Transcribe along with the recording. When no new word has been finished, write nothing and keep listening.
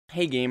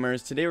Hey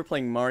gamers, today we're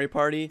playing Mario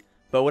Party,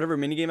 but whatever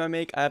minigame I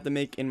make, I have to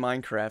make in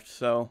Minecraft,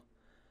 so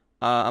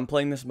I'm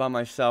playing this by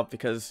myself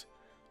because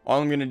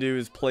all I'm going to do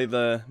is play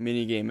the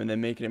minigame and then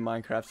make it in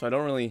Minecraft, so I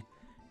don't really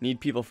need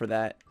people for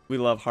that. We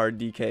love hard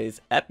DKs.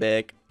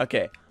 Epic!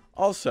 Okay,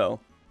 also,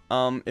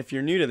 if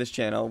you're new to this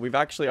channel, we've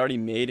actually already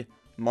made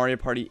Mario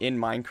Party in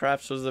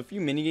Minecraft, so there's a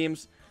few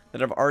minigames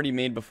that I've already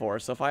made before,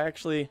 so if I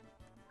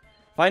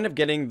end up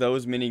getting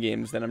those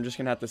minigames, then I'm just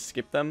going to have to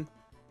skip them,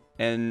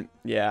 and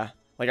yeah.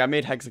 Like, I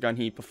made Hexagon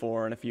Heat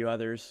before and a few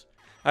others.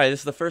 Alright, this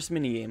is the first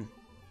minigame.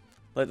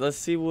 Let's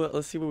see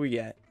what we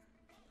get.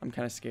 I'm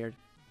kind of scared.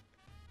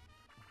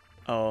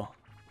 Oh.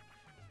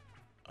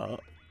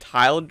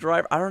 Tile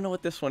driver? I don't know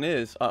what this one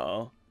is.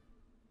 Uh-oh.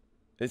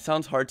 It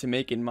sounds hard to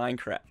make in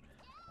Minecraft.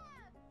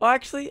 Well,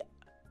 actually,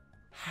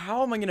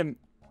 how am I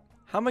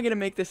gonna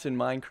make this in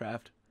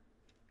Minecraft?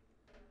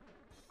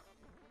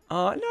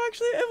 No,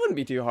 actually, it wouldn't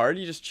be too hard.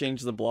 You just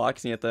change the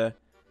blocks and you have to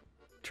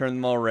turn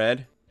them all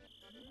red.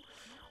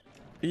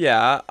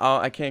 Yeah,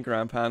 I can't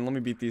ground pound. Let me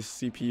beat these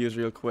CPUs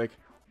real quick.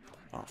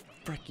 Oh,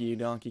 frick you,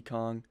 Donkey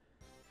Kong.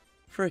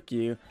 Frick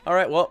you.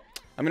 Alright, well,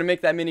 I'm gonna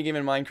make that minigame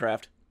in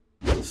Minecraft.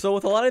 So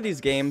with a lot of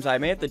these games, I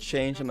may have to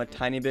change them a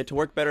tiny bit to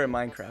work better in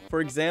Minecraft. For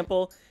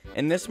example,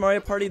 in this Mario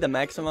Party, the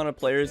maximum amount of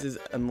players is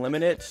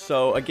unlimited,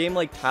 so a game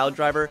like Tile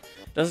Driver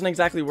doesn't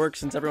exactly work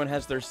since everyone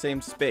has their same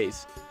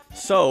space.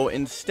 So,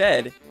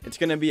 instead, it's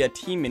gonna be a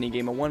team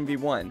minigame, a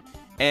 1v1.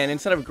 And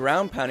instead of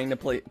ground pounding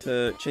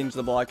to change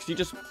the blocks, you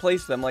just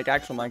place them like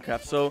actual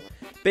Minecraft. So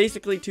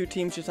basically, two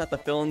teams just have to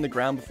fill in the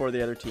ground before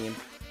the other team.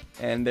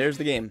 And there's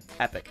the game.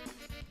 Epic.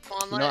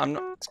 No, I'm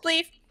not.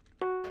 Spleef.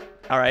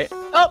 All right.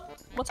 Oh,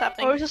 what's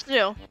happening? What are we supposed to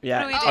do?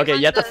 Yeah. What do we do? Okay.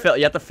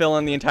 You have to fill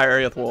in the entire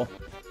area with wool.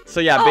 So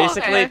yeah,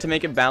 basically okay. to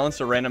make it balanced,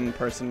 a random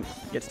person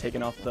gets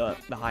taken off the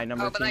high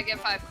number. Oh, but team. I get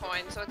 5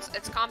 coins, so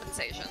it's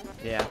compensation.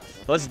 Yeah.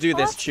 So let's do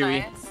this,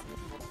 Chewy. Nice.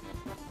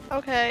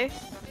 Okay.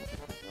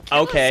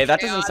 Okay, that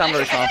doesn't sound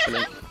very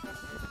confident.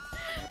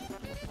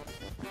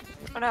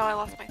 Oh no, I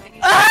lost my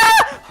thingy.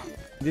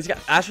 These guys,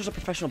 Asher's a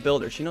professional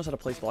builder. She knows how to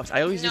place blocks.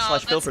 I always do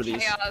slash fill for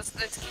these.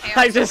 That's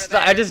chaos.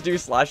 I just do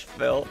slash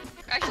fill.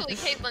 Actually,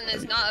 Caitlin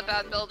is not a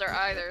bad builder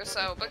either.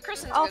 So, but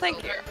Kristen's a good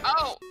thank builder.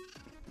 Oh,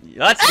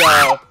 Let's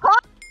go.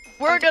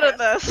 We're good at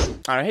this.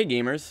 Alright, hey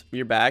gamers,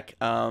 we're back.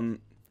 I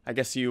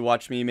guess you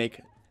watched me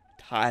make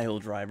Tile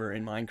Driver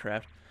in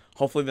Minecraft.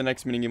 Hopefully the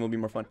next minigame will be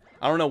more fun.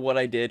 I don't know what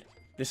I did.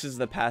 This is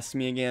the past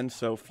me again,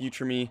 so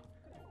future me.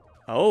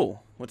 Oh,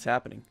 what's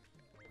happening?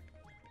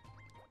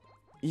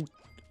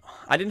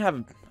 I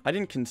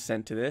didn't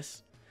consent to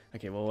this.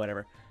 Okay, well,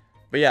 whatever.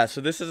 But yeah,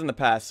 so this is in the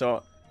past,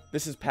 so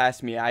this is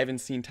past me. I haven't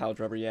seen Tile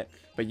Driver yet,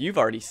 but you've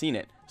already seen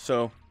it.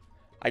 So,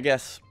 I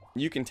guess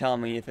you can tell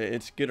me if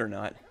it's good or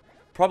not.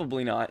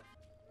 Probably not.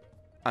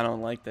 I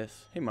don't like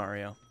this. Hey,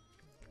 Mario.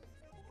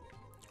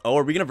 Oh,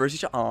 are we gonna verse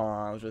each other?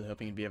 Aw, I was really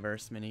hoping it'd be a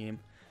verse minigame.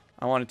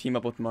 I want to team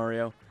up with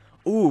Mario.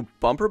 Ooh,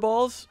 bumper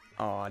balls?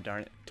 Aw,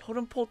 darn it.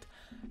 Totem pole.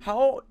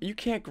 How? You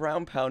can't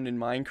ground pound in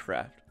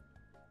Minecraft.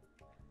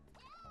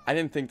 I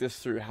didn't think this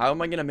through. How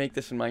am I gonna make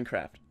this in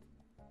Minecraft?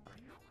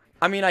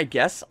 I mean, I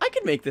guess I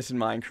could make this in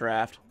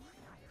Minecraft.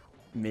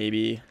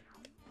 Maybe.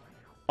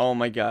 Oh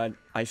my god.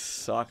 I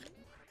suck.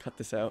 Cut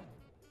this out.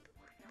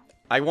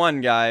 I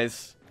won,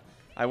 guys.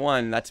 I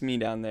won. That's me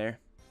down there.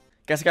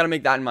 Guess I gotta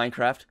make that in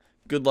Minecraft.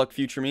 Good luck,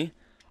 future me.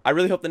 I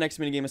really hope the next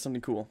minigame is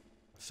something cool.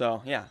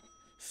 So, yeah.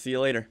 See you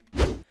later.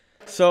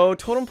 So,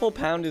 Totem Pole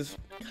Pound is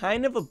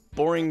kind of a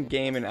boring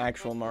game in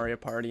actual Mario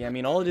Party. I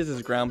mean, all it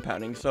is ground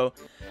pounding. So,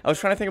 I was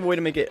trying to think of a way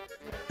to make it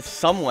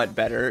somewhat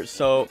better.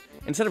 So,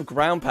 instead of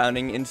ground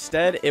pounding,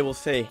 instead it will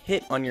say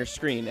hit on your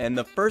screen. And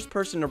the first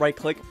person to right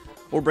click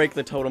will break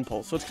the totem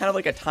pole. So, it's kind of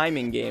like a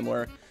timing game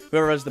where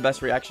whoever has the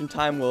best reaction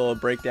time will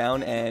break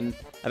down and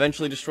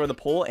eventually destroy the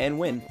pole and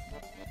win.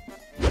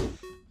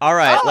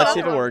 Alright, let's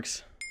see if it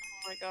works.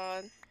 Oh my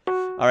god.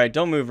 Alright,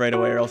 don't move right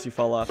away or else you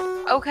fall off.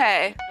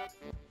 Okay.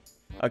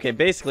 Okay,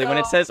 basically, when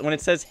it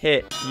says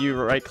hit, you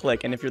right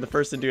click, and if you're the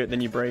first to do it,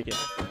 then you break it.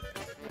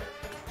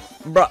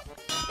 Bruh.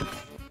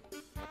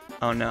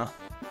 Oh no.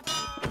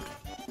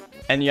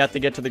 And you have to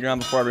get to the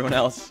ground before everyone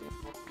else.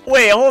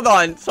 Wait, hold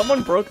on.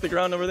 Someone broke the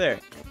ground over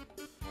there.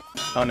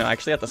 Oh no, I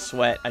actually have to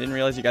sweat. I didn't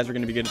realize you guys were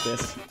going to be good at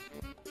this.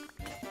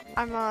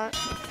 I'm not.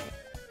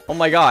 Oh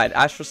my god,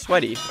 Ash was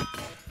sweaty.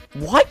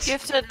 What? You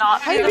have to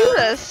not. How do you do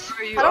this?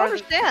 I don't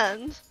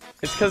understand.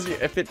 It's because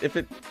if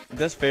it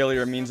does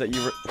failure, it means that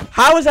you were.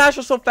 How is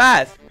Asher so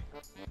fast?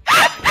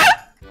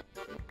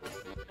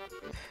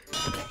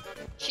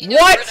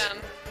 What?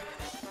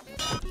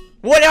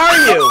 What are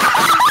you?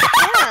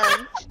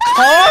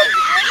 Huh?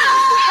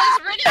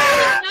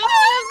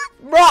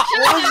 Bro,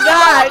 what was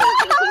that?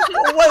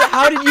 What?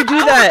 How did you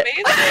do that?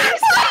 I'm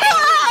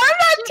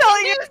not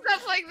telling you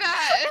stuff like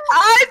that.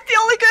 It's the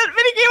only good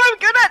minigame I'm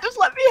good at. Just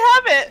let me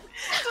have it.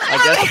 I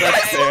guess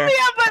that's fair. Let me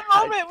have my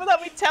moment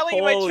without me telling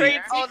you my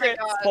trade Oh my secrets.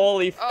 god.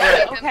 Holy Oh,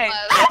 frick. Okay.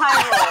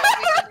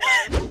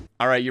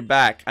 Alright, you're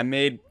back. I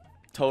made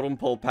Totem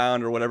Pole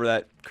Pound or whatever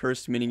that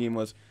cursed minigame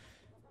was.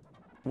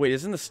 Wait,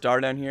 isn't the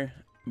star down here?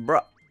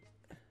 Bruh.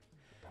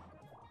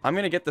 I'm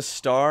gonna get the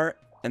star,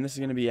 and this is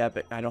gonna be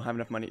epic. I don't have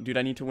enough money. Dude,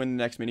 I need to win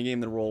the next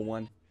minigame, the roll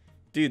one.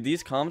 Dude,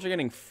 these comms are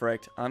getting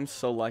fricked. I'm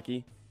so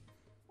lucky.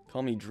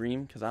 Call me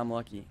Dream, because I'm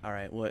lucky.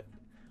 Alright, what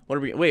are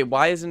we... Wait,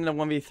 why isn't it a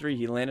 1v3?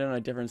 He landed on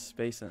a different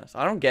space than us.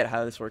 I don't get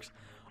how this works.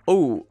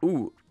 Oh,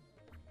 ooh.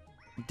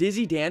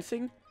 Dizzy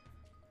dancing?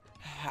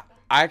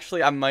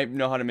 Actually, I might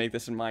know how to make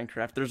this in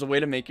Minecraft. There's a way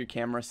to make your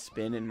camera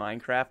spin in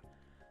Minecraft.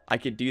 I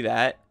could do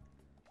that.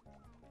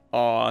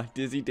 Aw,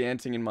 dizzy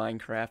dancing in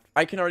Minecraft.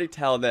 I can already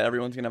tell that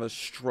everyone's gonna have a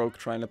stroke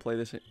trying to play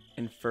this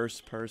in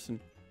first person.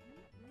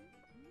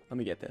 Let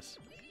me get this.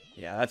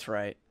 Yeah, that's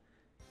right.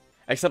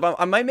 Except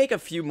I might make a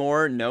few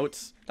more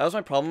notes. That was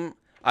my problem.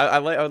 I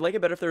would like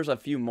it better if there was a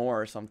few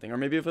more or something. Or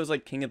maybe if it was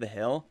like King of the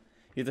Hill.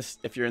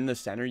 If you're in the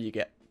center, you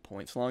get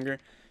points longer.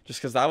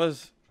 Just because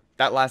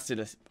that lasted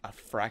a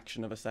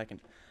fraction of a second.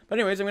 But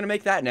anyways, I'm going to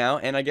make that now.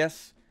 And I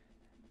guess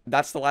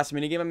that's the last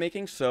minigame I'm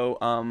making.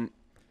 So,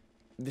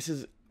 this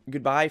is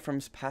goodbye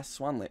from past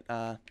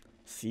Swanlet.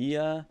 See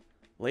ya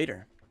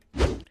later.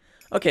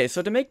 Okay,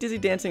 so to make Dizzy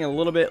Dancing a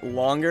little bit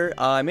longer,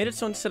 I made it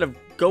so instead of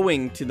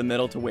going to the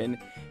middle to win,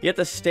 you have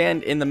to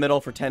stand in the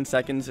middle for 10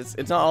 seconds.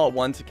 It's not all at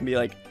once. It can be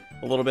like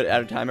a little bit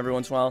at a time every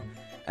once in a while.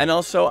 And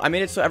also, I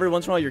made it so every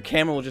once in a while your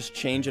camera will just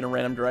change in a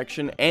random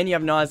direction, and you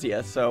have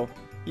nausea, so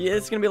yeah,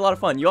 it's going to be a lot of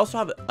fun. You also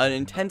have an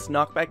intense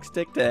knockback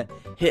stick to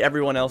hit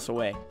everyone else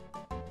away.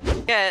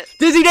 Get.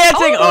 Dizzy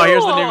Dancing! Oh,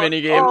 here's the new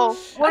minigame. Oh,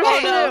 what do Oh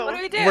we no, do? what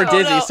do we do? We're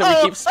dizzy, no. so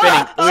we keep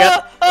spinning. We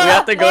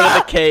have to go to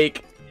the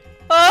cake.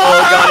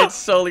 Oh god, it's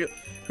so...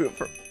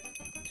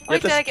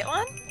 Wait, did I get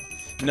one?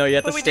 No, you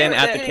have to What do we stand do?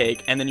 at the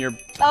cake, and then your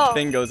Oh.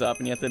 thing goes up,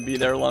 and you have to be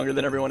there longer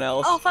than everyone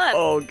else. Oh, fun.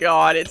 Oh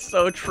god, it's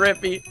so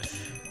trippy.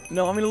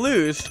 No, I'm gonna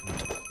lose.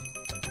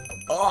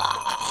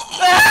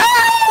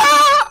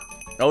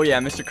 Oh yeah,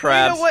 Mr.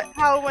 Krabs. You know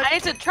how much? I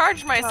need to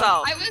charge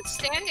myself. I was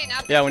standing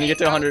up. Yeah, when you get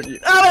to 100, gonna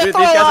dude, these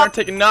throw guys up. aren't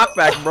taking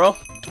knockback, bro.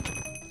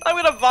 I'm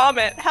gonna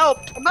vomit. Help.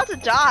 I'm about to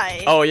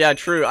die. Oh yeah,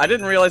 true. I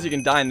didn't realize you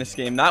can die in this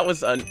game.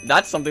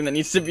 That's something that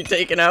needs to be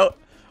taken out.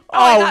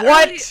 I Oh, got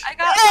what? really- I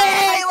got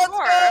Hey, let's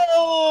score.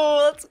 go!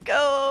 Let's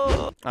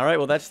go! Alright,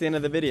 well that's the end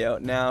of the video.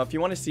 Now, if you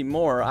want to see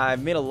more,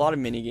 I've made a lot of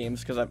minigames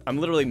because I'm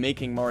literally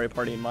making Mario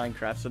Party in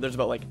Minecraft, so there's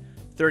about like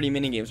 30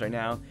 minigames right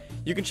now.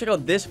 You can check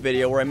out this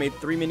video where I made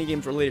 3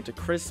 minigames related to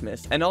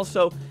Christmas. And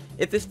also,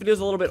 if this video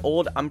is a little bit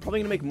old, I'm probably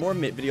going to make more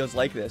videos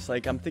like this.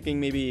 Like, I'm thinking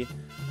maybe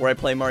where I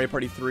play Mario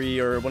Party 3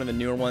 or one of the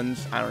newer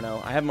ones. I don't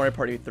know. I have Mario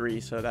Party 3,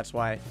 so that's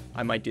why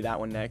I might do that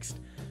one next.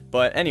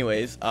 But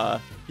anyways,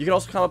 you can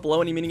also comment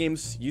below any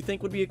minigames you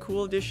think would be a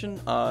cool addition.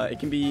 It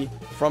can be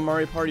from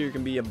Mario Party or it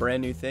can be a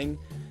brand new thing.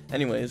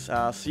 Anyways,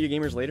 see you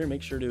gamers later.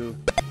 Make sure to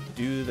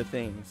do the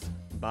things.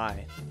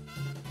 Bye.